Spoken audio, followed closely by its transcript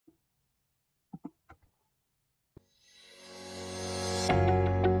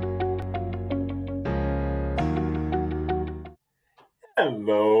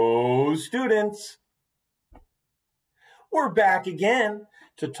Hello, students. We're back again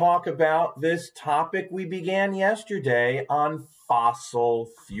to talk about this topic we began yesterday on fossil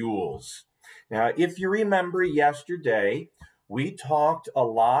fuels. Now, if you remember yesterday, we talked a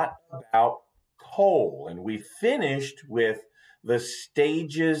lot about coal, and we finished with the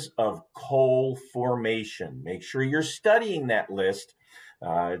stages of coal formation. Make sure you're studying that list.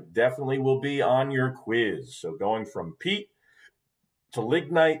 Definitely will be on your quiz. So going from peat to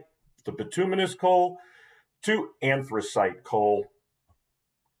lignite to bituminous coal to anthracite coal.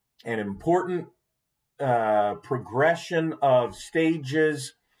 An important progression of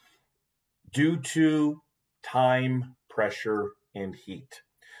stages due to time, pressure, and heat.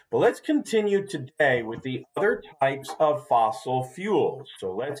 But let's continue today with the other types of fossil fuels.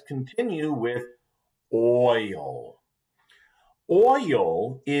 So let's continue with oil.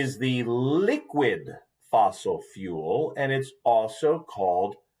 Oil is the liquid fossil fuel, and it's also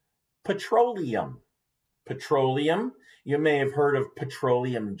called petroleum. Petroleum, you may have heard of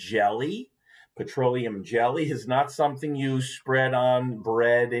petroleum jelly. Petroleum jelly is not something you spread on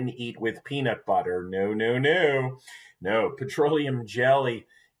bread and eat with peanut butter. No, no, no. No, petroleum jelly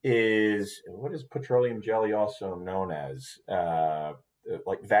is, what is petroleum jelly also known as?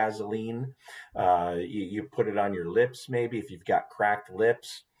 Like Vaseline. You put it on your lips maybe if you've got cracked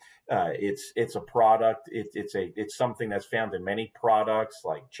lips. It's a product. It's something that's found in many products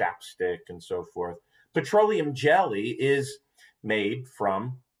like chapstick and so forth. Petroleum jelly is made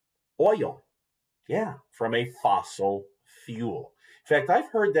from oil. Yeah, from a fossil fuel. In fact,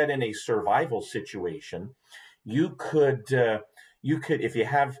 I've heard that in a survival situation, you could, if you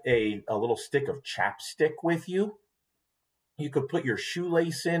have a little stick of chapstick with you, you could put your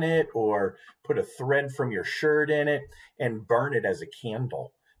shoelace in it or put a thread from your shirt in it and burn it as a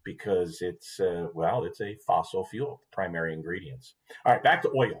candle because it's a fossil fuel, primary ingredients. All right, back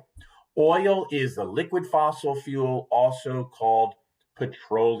to oil. Oil is the liquid fossil fuel, also called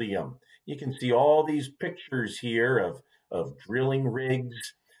petroleum. You can see all these pictures here of drilling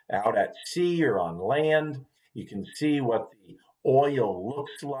rigs out at sea or on land. You can see what the oil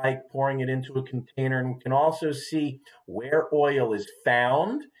looks like, pouring it into a container, and we can also see where oil is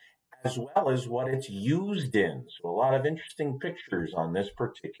found as well as what it's used in. So a lot of interesting pictures on this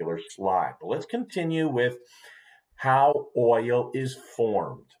particular slide. But let's continue with how oil is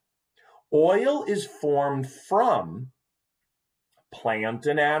formed. Oil is formed from plant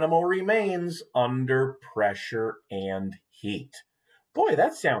and animal remains under pressure and heat. Boy,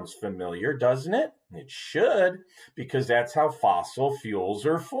 that sounds familiar, doesn't it? It should, because that's how fossil fuels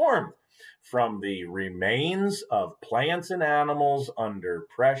are formed, from the remains of plants and animals under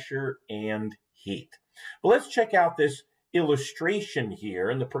pressure and heat. But let's check out this illustration here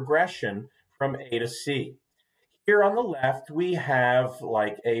and the progression from A to C. Here on the left, we have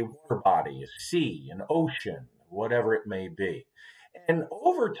like a water body, a sea, an ocean, whatever it may be. And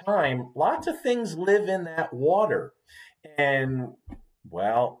over time, lots of things live in that water. And,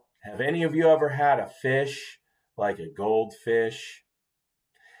 well, have any of you ever had a fish, like a goldfish?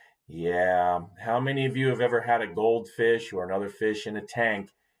 Yeah. How many of you have ever had a goldfish or another fish in a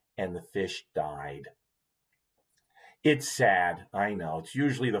tank and the fish died? It's sad, I know. It's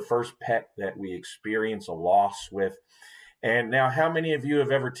usually the first pet that we experience a loss with. And now, how many of you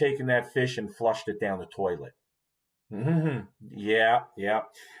have ever taken that fish and flushed it down the toilet? Yeah.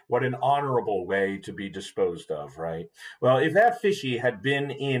 What an honorable way to be disposed of, right? Well, if that fishy had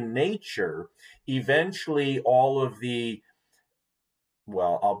been in nature, eventually all of the,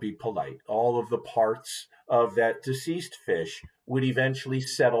 well, I'll be polite, all of the parts of that deceased fish would eventually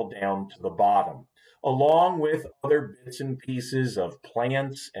settle down to the bottom, along with other bits and pieces of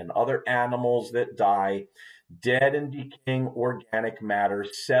plants and other animals that die. Dead and decaying organic matter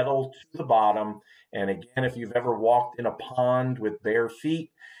settle to the bottom. And again, if you've ever walked in a pond with bare feet,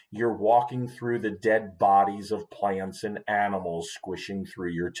 you're walking through the dead bodies of plants and animals squishing through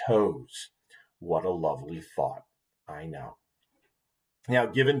your toes. What a lovely thought. I know. Now,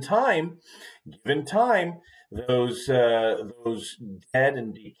 given time, those dead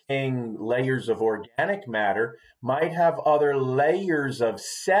and decaying layers of organic matter might have other layers of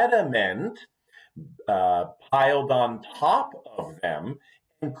sediment piled on top of them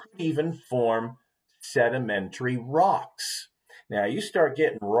and could even form sedimentary rocks. Now, you start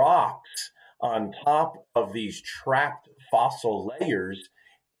getting rocks on top of these trapped fossil layers,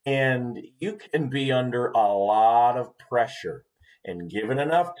 and you can be under a lot of pressure. And given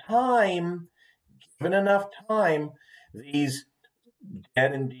enough time, these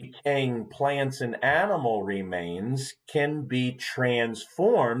dead and decaying plants and animal remains can be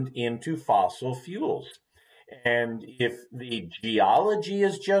transformed into fossil fuels. And if the geology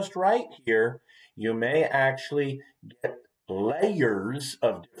is just right here, you may actually get layers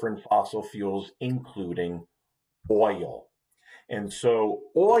of different fossil fuels, including oil. And so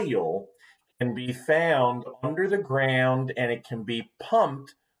oil can be found under the ground and it can be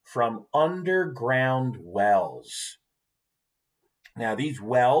pumped from underground wells. Now, these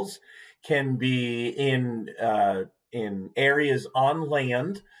wells can be in areas on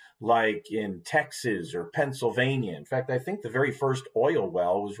land, like in Texas or Pennsylvania. In fact, I think the very first oil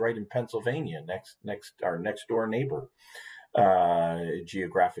well was right in Pennsylvania, our next door neighbor,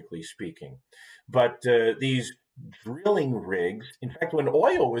 geographically speaking. But these drilling rigs, in fact, when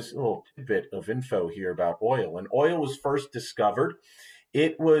oil was a little bit of info here about oil. When oil was first discovered,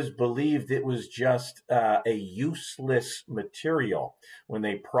 it was believed it was just a useless material. When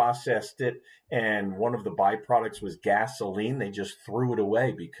they processed it and one of the byproducts was gasoline, they just threw it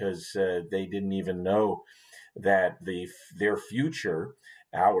away because they didn't even know that their future,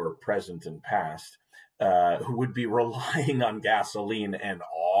 our present and past, would be relying on gasoline an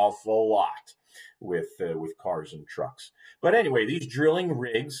awful lot with cars and trucks. But anyway, these drilling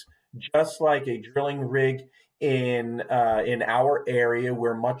rigs, just like a drilling rig in our area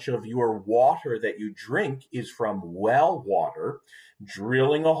where much of your water that you drink is from well water,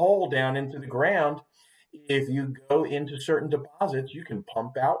 drilling a hole down into the ground, if you go into certain deposits, you can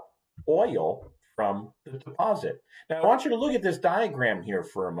pump out oil from the deposit. Now, I want you to look at this diagram here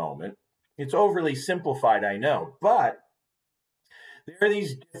for a moment. It's overly simplified, I know, but there are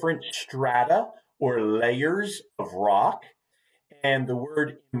these different strata or layers of rock, and the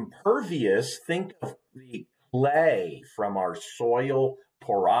word impervious, think of the clay from our soil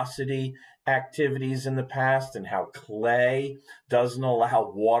porosity activities in the past and how clay doesn't allow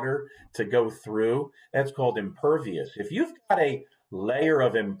water to go through. That's called impervious. If you've got a layer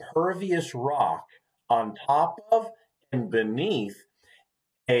of impervious rock on top of and beneath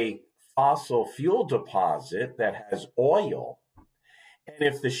a fossil fuel deposit that has oil, and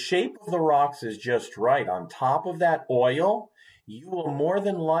if the shape of the rocks is just right on top of that oil, you will more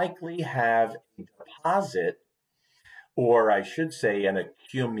than likely have a deposit, or I should say an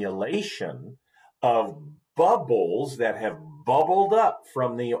accumulation of bubbles that have bubbled up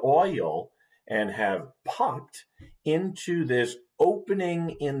from the oil and have popped into this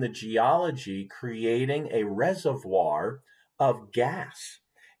opening in the geology, creating a reservoir of gas.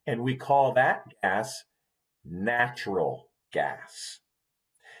 And we call that gas natural gas.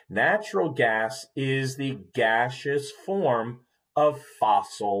 Natural gas is the gaseous form of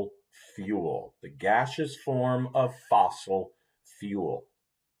fossil fuel, the gaseous form of fossil fuel.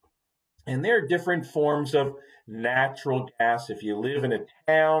 And there are different forms of natural gas. If you live in a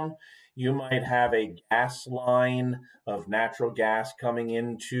town, you might have a gas line of natural gas coming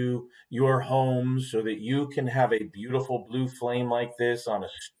into your home so that you can have a beautiful blue flame like this on a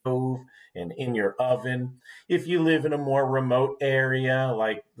stove and in your oven. If you live in a more remote area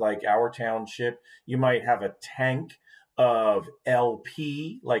like our township, you might have a tank of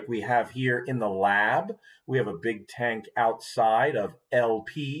LP like we have here in the lab. We have a big tank outside of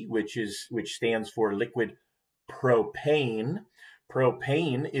LP, which stands for liquid propane.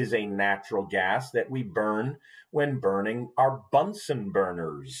 Propane is a natural gas that we burn when burning our Bunsen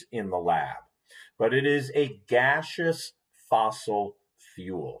burners in the lab. But it is a gaseous fossil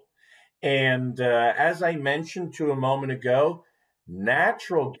fuel. And as I mentioned to a moment ago,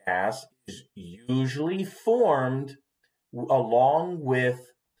 natural gas is usually formed along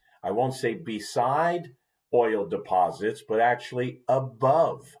with, I won't say beside oil deposits, but actually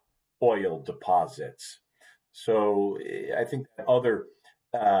above oil deposits. So I think that other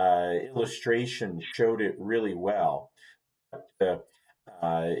illustration showed it really well.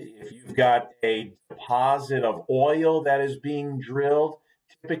 If you've got a deposit of oil that is being drilled,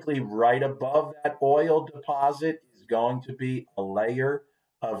 typically right above that oil deposit is going to be a layer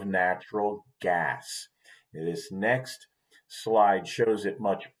of natural gas. This next slide shows it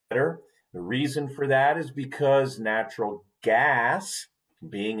much better. The reason for that is because natural gas,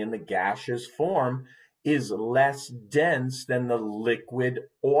 being in the gaseous form, is less dense than the liquid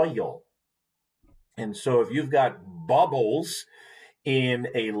oil. And so if you've got bubbles in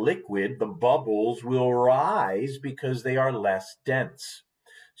a liquid, the bubbles will rise because they are less dense.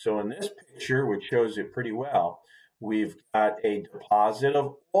 So in this picture, which shows it pretty well, we've got a deposit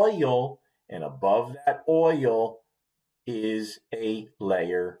of oil, and above that oil is a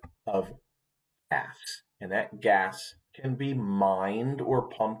layer of gas. And that gas can be mined or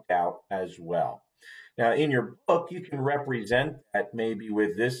pumped out as well. Now, in your book, you can represent that maybe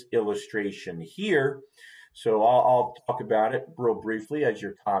with this illustration here. So I'll talk about it real briefly as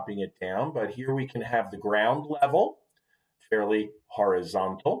you're copying it down. But here we can have the ground level, fairly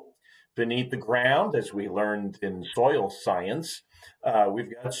horizontal. Beneath the ground, as we learned in soil science,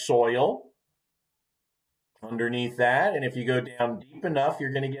 we've got soil underneath that. And if you go down deep enough,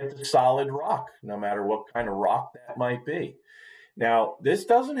 you're going to get the solid rock, no matter what kind of rock that might be. Now, this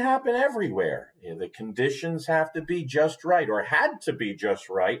doesn't happen everywhere. The conditions have to be just right, or had to be just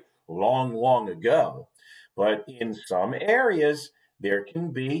right long, long ago. But in some areas, there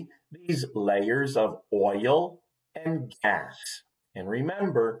can be these layers of oil and gas. And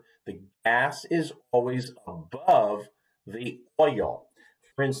remember, the gas is always above the oil.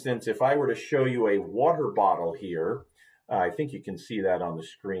 For instance, if I were to show you a water bottle here, I think you can see that on the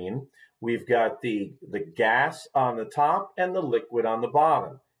screen. We've got the gas on the top and the liquid on the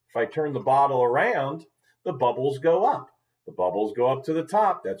bottom. If I turn the bottle around, the bubbles go up. The bubbles go up to the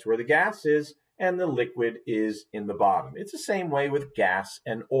top. That's where the gas is, and the liquid is in the bottom. It's the same way with gas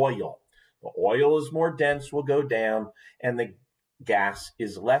and oil. The oil is more dense, will go down, and the gas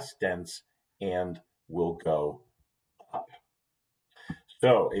is less dense and will go up.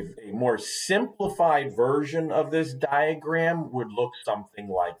 So a more simplified version of this diagram would look something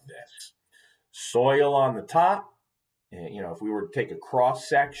like this. Soil on the top, if we were to take a cross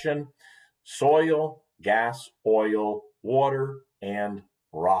section, soil, gas, oil, water, and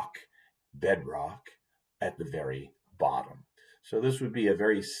rock, bedrock at the very bottom. So this would be a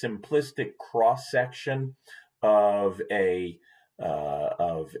very simplistic cross section of a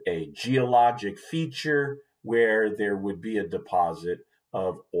geologic feature where there would be a deposit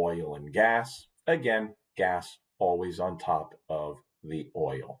of oil and gas. Again, gas always on top of the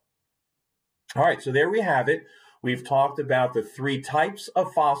oil. All right, so there we have it. We've talked about the three types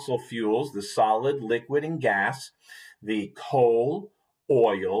of fossil fuels: the solid, liquid, and gas, the coal,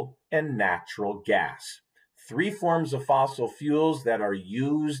 oil, and natural gas. Three forms of fossil fuels that are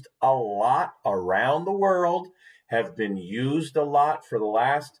used a lot around the world, have been used a lot for the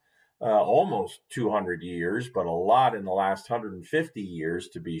last almost 200 years, but a lot in the last 150 years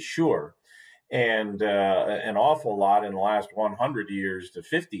to be sure, and an awful lot in the last 100 years to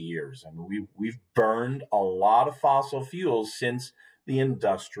 50 years. I mean, we've burned a lot of fossil fuels since the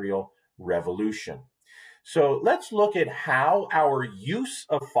Industrial Revolution. So let's look at how our use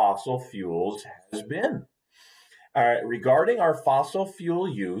of fossil fuels has been. Regarding our fossil fuel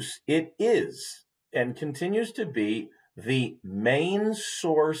use, it is and continues to be the main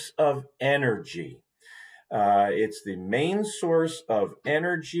source of energy. It's the main source of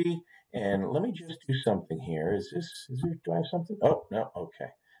energy. And let me just do something here. Do I have something? Oh, no,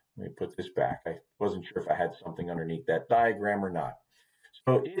 okay. Let me put this back. I wasn't sure if I had something underneath that diagram or not.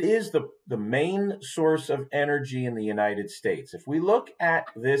 So it is the main source of energy in the United States. If we look at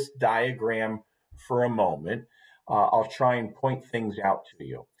this diagram for a moment, I'll try and point things out to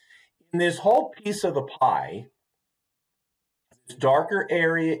you. In this whole piece of the pie, this darker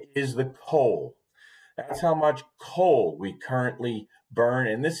area is the coal. That's how much coal we currently burn.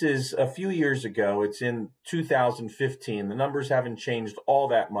 And this is a few years ago. It's in 2015. The numbers haven't changed all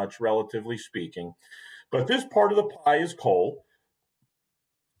that much, relatively speaking. But this part of the pie is coal.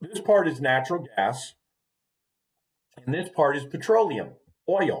 This part is natural gas. And this part is petroleum,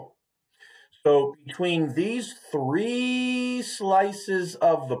 oil. So between these three slices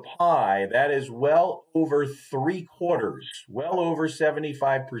of the pie, that is well over 3/4, well over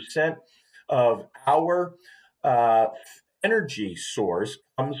 75% of our energy source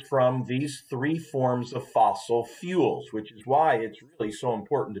comes from these three forms of fossil fuels, which is why it's really so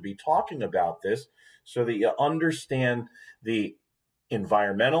important to be talking about this so that you understand the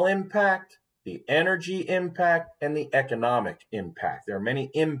environmental impact, the energy impact, and the economic impact. There are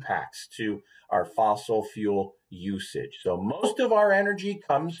many impacts to our fossil fuel usage. So most of our energy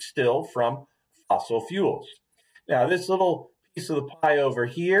comes still from fossil fuels. Now, this little piece of the pie over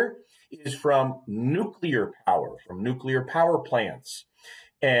here is from nuclear power, from nuclear power plants.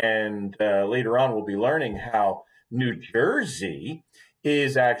 And later on, we'll be learning how New Jersey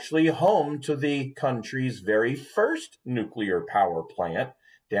is actually home to the country's very first nuclear power plant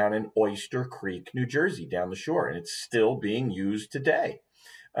down in Oyster Creek, New Jersey, down the shore, and it's still being used today.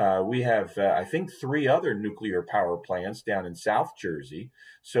 We have, I think, 3 other nuclear power plants down in South Jersey,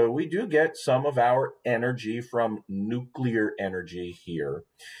 so we do get some of our energy from nuclear energy here.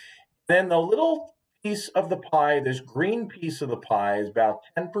 Then the little piece of the pie, this green piece of the pie, is about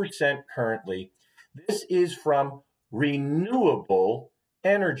 10% currently. This is from renewable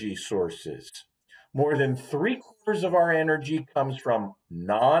energy sources. More than 3/4 of our energy comes from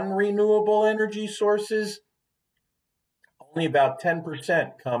non-renewable energy sources. Only about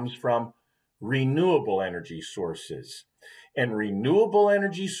 10% comes from renewable energy sources. And renewable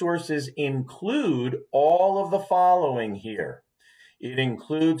energy sources include all of the following here. It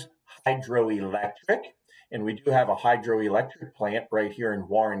includes hydroelectric, and we do have a hydroelectric plant right here in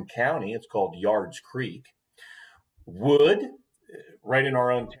Warren County. It's called Yards Creek. Wood, right in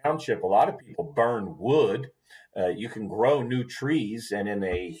our own township, a lot of people burn wood. You can grow new trees and in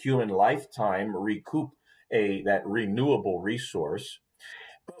a human lifetime recoup that renewable resource.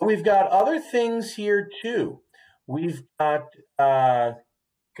 But we've got other things here too. We've got, golly,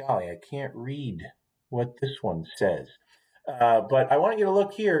 I can't read what this one says. But I want you to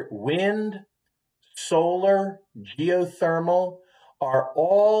look here. Wind, solar, geothermal are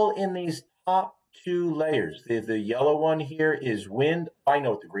all in these top two layers. The yellow one here is wind. I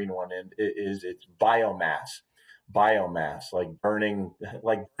know what the green one is. It's biomass. Biomass, like burning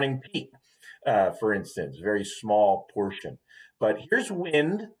peat, for instance, very small portion. But here's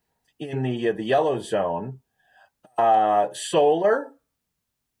wind in the yellow zone, solar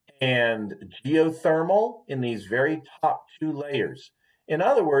and geothermal in these very top two layers. In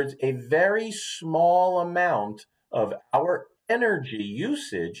other words, a very small amount of our energy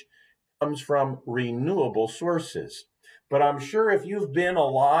usage comes from renewable sources. But I'm sure if you've been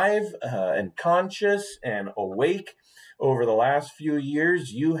alive and conscious and awake over the last few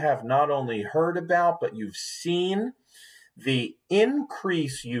years, you have not only heard about, but you've seen the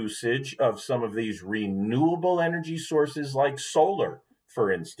increased usage of some of these renewable energy sources like solar,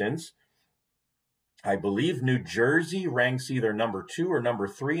 for instance. I believe New Jersey ranks either number 2 or number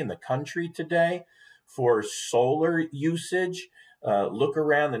 3 in the country today for solar usage. Look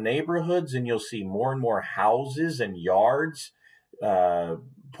around the neighborhoods and you'll see more and more houses and yards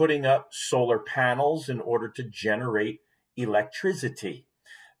putting up solar panels in order to generate electricity.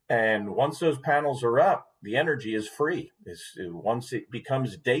 And once those panels are up, the energy is free. Once it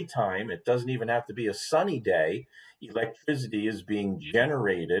becomes daytime, it doesn't even have to be a sunny day. Electricity is being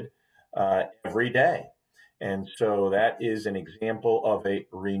generated every day. And so that is an example of a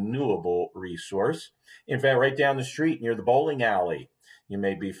renewable resource. In fact, right down the street near the bowling alley, you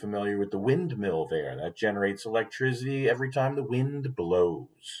may be familiar with the windmill there. That generates electricity every time the wind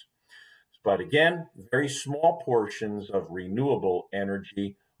blows. But again, very small portions of renewable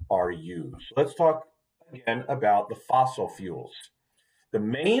energy are used. Let's talk again about the fossil fuels. The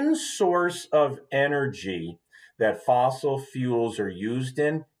main source of energy that fossil fuels are used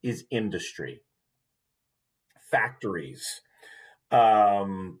in is industry, factories.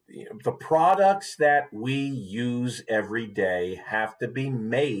 The products that we use every day have to be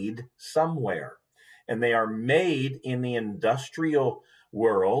made somewhere, and they are made in the industrial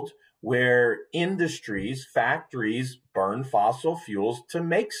world where industries, factories burn fossil fuels to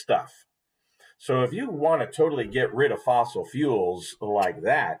make stuff. So if you want to totally get rid of fossil fuels like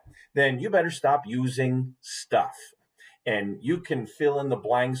that, then you better stop using stuff. And you can fill in the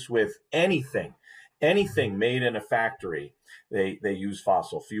blanks with anything made in a factory. They use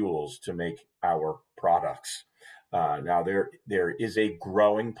fossil fuels to make our products. Now there is a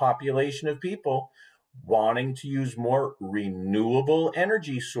growing population of people wanting to use more renewable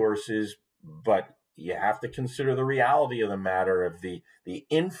energy sources, but you have to consider the reality of the matter of the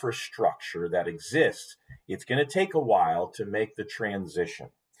infrastructure that exists. It's going to take a while to make the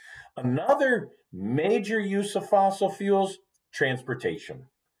transition. Another major use of fossil fuels, transportation.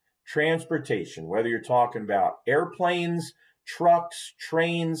 Transportation, whether you're talking about airplanes, trucks,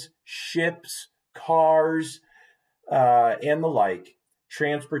 trains, ships, cars, and the like,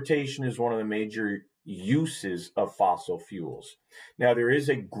 transportation is one of the major uses of fossil fuels. Now, there is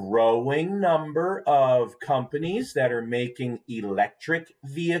a growing number of companies that are making electric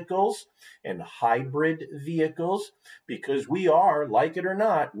vehicles and hybrid vehicles because we are, like it or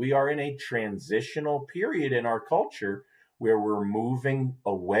not, we are in a transitional period in our culture where we're moving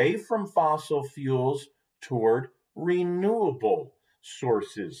away from fossil fuels toward renewable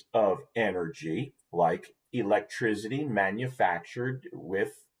sources of energy, like electricity manufactured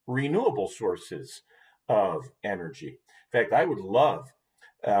with renewable sources of energy. In fact, I would love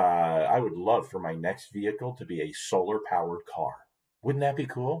for my next vehicle to be a solar-powered car. Wouldn't that be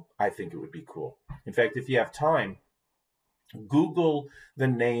cool? I think it would be cool. In fact, if you have time, Google the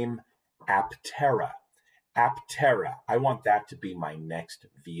name Aptera. Aptera. I want that to be my next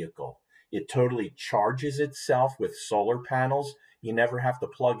vehicle. It totally charges itself with solar panels. You never have to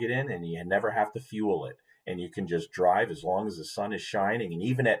plug it in and you never have to fuel it. And you can just drive as long as the sun is shining. And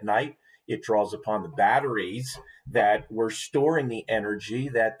even at night, it draws upon the batteries that were storing the energy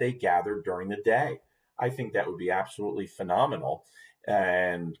that they gathered during the day. I think that would be absolutely phenomenal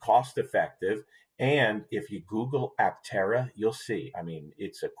and cost effective And if you Google Aptera, you'll see. I mean,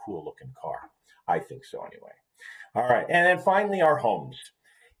 it's a cool looking car. I think so anyway. All right. And then finally, our homes.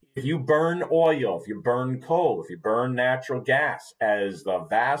 If you burn oil, if you burn coal, if you burn natural gas, as the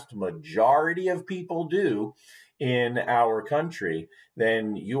vast majority of people do in our country,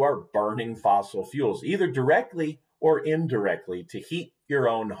 then you are burning fossil fuels, either directly or indirectly, to heat your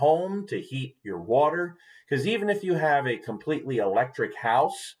own home, to heat your water. Because even if you have a completely electric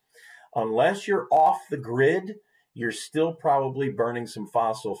house, unless you're off the grid, you're still probably burning some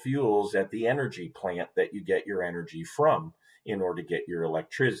fossil fuels at the energy plant that you get your energy from in order to get your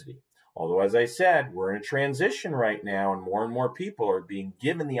electricity. Although, as I said, we're in a transition right now, and more people are being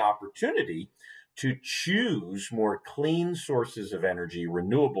given the opportunity to choose more clean sources of energy,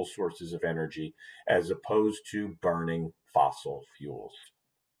 renewable sources of energy, as opposed to burning fossil fuels.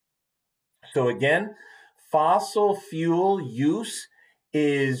 So again, fossil fuel use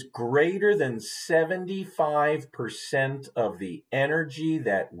is greater than 75% of the energy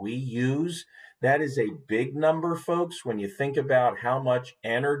that we use. That is a big number, folks, when you think about how much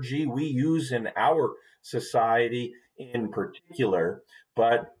energy we use in our society in particular.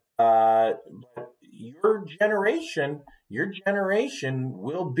 But your generation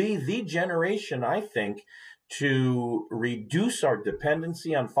will be the generation, I think, to reduce our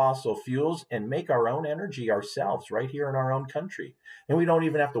dependency on fossil fuels and make our own energy ourselves right here in our own country. And we don't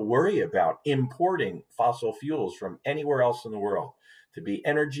even have to worry about importing fossil fuels from anywhere else in the world. To be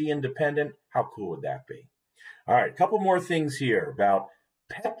energy independent, how cool would that be? All right, a couple more things here about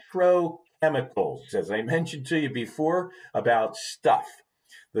petrochemicals. As I mentioned to you before about stuff.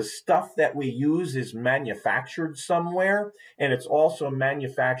 The stuff that we use is manufactured somewhere, and it's also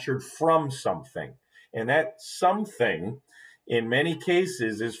manufactured from something. And that something, in many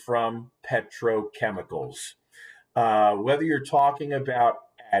cases, is from petrochemicals. Whether you're talking about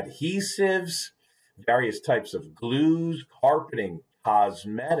adhesives, various types of glues, carpeting,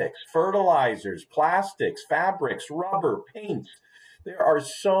 cosmetics, fertilizers, plastics, fabrics, rubber, paints. There are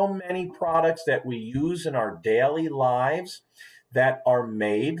so many products that we use in our daily lives that are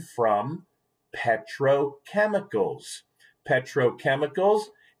made from petrochemicals.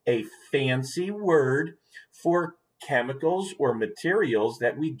 Petrochemicals, a fancy word for chemicals or materials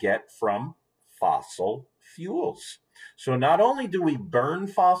that we get from fossil fuels. So not only do we burn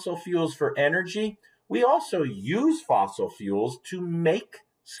fossil fuels for energy, we also use fossil fuels to make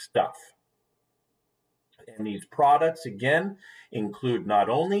stuff. And these products, again, include not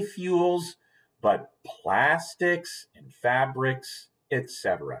only fuels, but plastics and fabrics,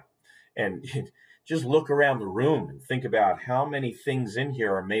 etc. And just look around the room and think about how many things in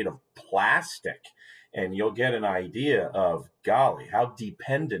here are made of plastic, and you'll get an idea of, golly, how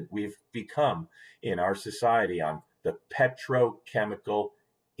dependent we've become in our society on the petrochemical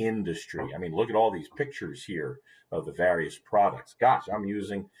industry. I mean, look at all these pictures here of the various products. Gosh, I'm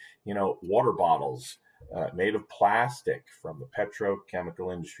using, water bottles made of plastic from the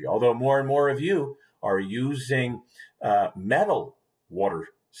petrochemical industry. Although more and more of you are using metal water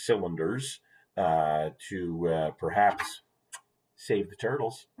cylinders to perhaps save the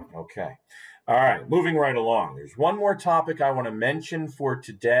turtles. Okay. All right, moving right along. There's one more topic I want to mention for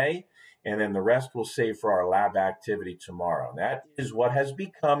today, and then the rest we'll save for our lab activity tomorrow. That is what has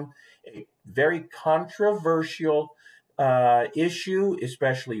become a very controversial issue,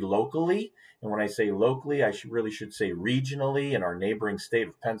 especially locally. And when I say locally, I really should say regionally. In our neighboring state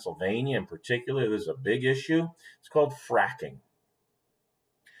of Pennsylvania in particular, there's a big issue. It's called fracking.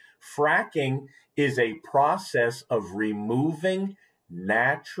 Fracking is a process of removing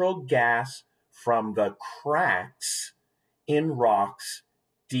natural gas from the cracks in rocks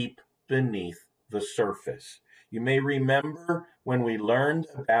deep beneath the surface. You may remember when we learned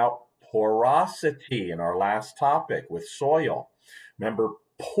about porosity in our last topic with soil. Remember,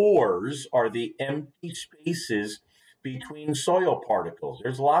 pores are the empty spaces between soil particles.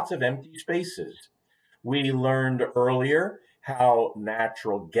 There's lots of empty spaces. We learned earlier how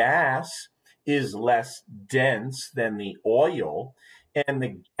natural gas is less dense than the oil, and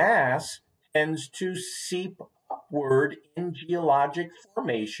the gas tends to seep upward in geologic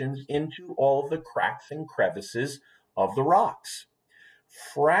formations into all of the cracks and crevices of the rocks.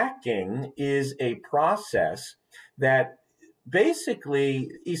 Fracking is a process that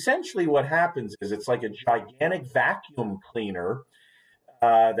essentially what happens is it's like a gigantic vacuum cleaner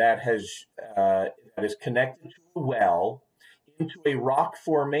that is connected to a well into a rock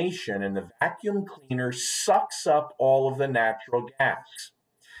formation, and the vacuum cleaner sucks up all of the natural gas.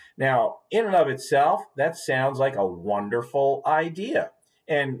 Now, in and of itself, that sounds like a wonderful idea.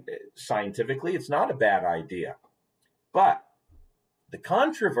 And scientifically, it's not a bad idea. But the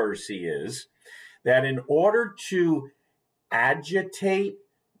controversy is that in order to agitate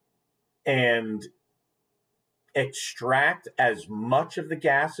and extract as much of the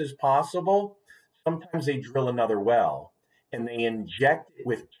gas as possible, sometimes they drill another well and they inject it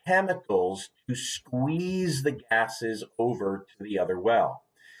with chemicals to squeeze the gases over to the other well.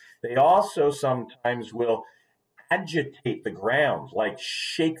 They also sometimes will agitate the ground, like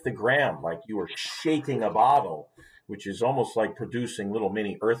shake the ground, like you are shaking a bottle, which is almost like producing little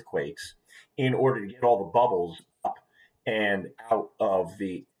mini earthquakes, in order to get all the bubbles up and out of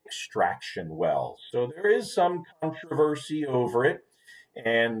the extraction well. So there is some controversy over it,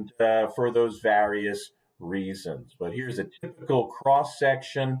 and for those various reasons. But here's a typical cross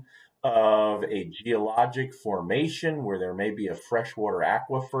section of a geologic formation where there may be a freshwater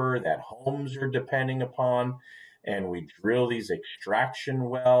aquifer that homes are depending upon. And we drill these extraction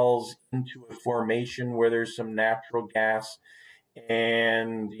wells into a formation where there's some natural gas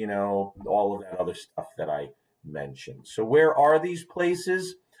and, all of that other stuff that I mentioned. So where are these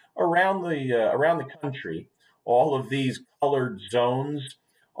places? Around the country. All of these colored zones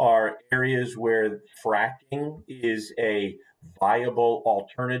are areas where fracking is a viable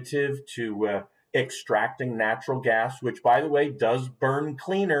alternative to extracting natural gas, which, by the way, does burn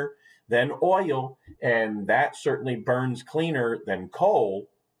cleaner than oil, and that certainly burns cleaner than coal.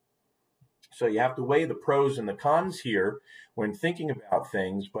 So you have to weigh the pros and the cons here when thinking about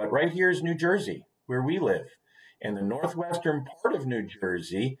things. But right here is New Jersey, where we live. And the northwestern part of New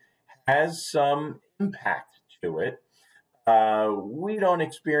Jersey has some impact to it. We don't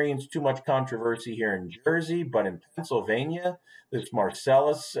experience too much controversy here in Jersey, but in Pennsylvania, this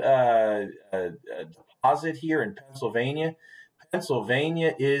Marcellus deposit here in Pennsylvania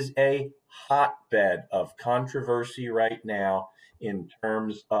is a hotbed of controversy right now in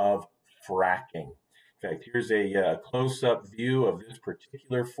terms of fracking. In fact, here's a close-up view of this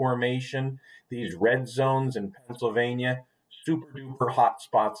particular formation. These red zones in Pennsylvania, super-duper hot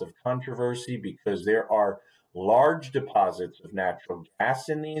spots of controversy because there are large deposits of natural gas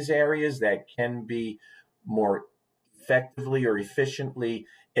in these areas that can be more effectively or efficiently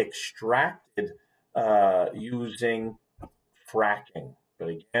extracted using fracking. But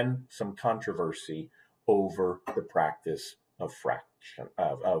again, some controversy over the practice of fracking.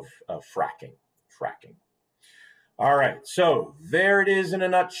 All right, so there it is in a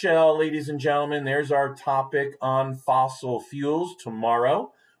nutshell, ladies and gentlemen. There's our topic on fossil fuels.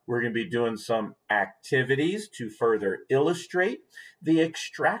 Tomorrow, we're going to be doing some activities to further illustrate the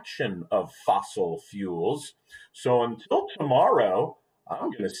extraction of fossil fuels. So until tomorrow,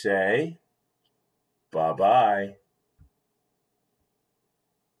 I'm going to say bye-bye.